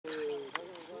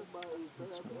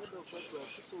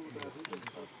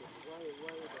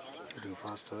Getting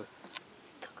faster.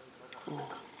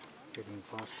 Getting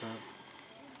faster.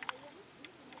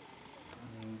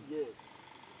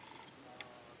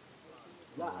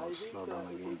 Slow down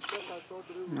again.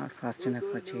 Not fast enough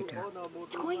for Cheetah.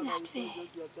 It's going that way.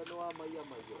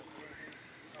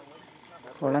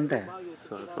 Hold on there.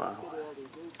 So far.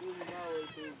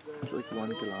 It's like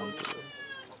 1 kilometer.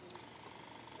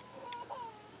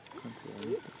 Can't see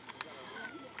anything.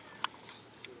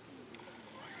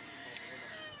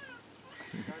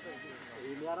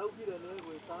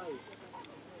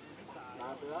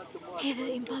 Hey,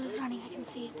 the impala is running. I can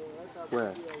see it.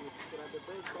 Where?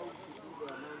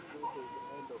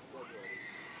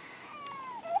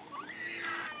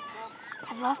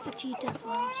 I've lost the cheetah as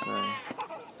well. Sorry.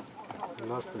 You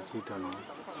lost the cheetah now.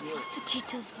 I've lost the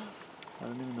cheetah as well. I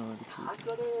don't even know where the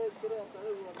cheetah is.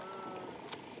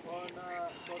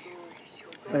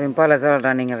 The impalas are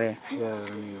running away. Yeah,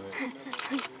 running away.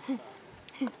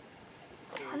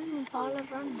 How did an impala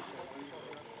run?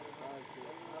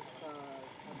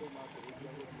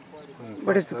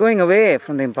 But it's going away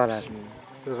from the impalas.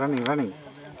 It's running.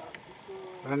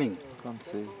 I can't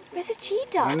see. Where's the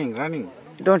cheetah? Running.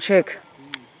 Don't shake.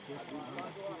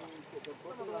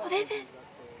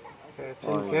 Oh,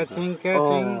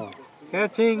 there.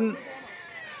 Catching.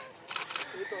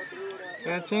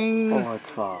 Oh, it's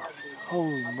fast.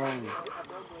 Holy moly.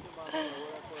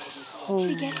 Did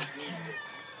you get it?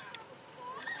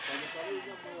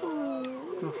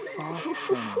 You're fast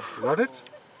running. Got it?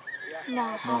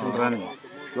 No. Still running.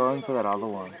 It's going for that other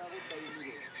one.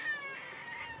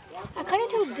 I can't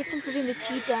tell the difference between the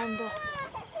cheetah and the...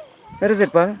 Where is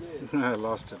it, Paul? I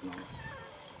lost it now.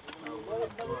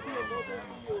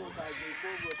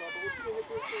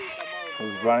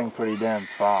 It's running pretty damn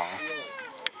fast.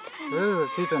 Where is the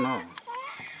cheetah now?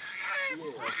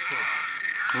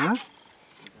 Huh?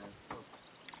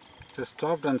 Just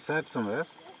stopped and sat somewhere.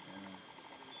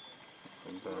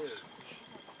 Oh, gosh.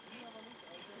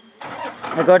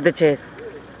 I got the chase.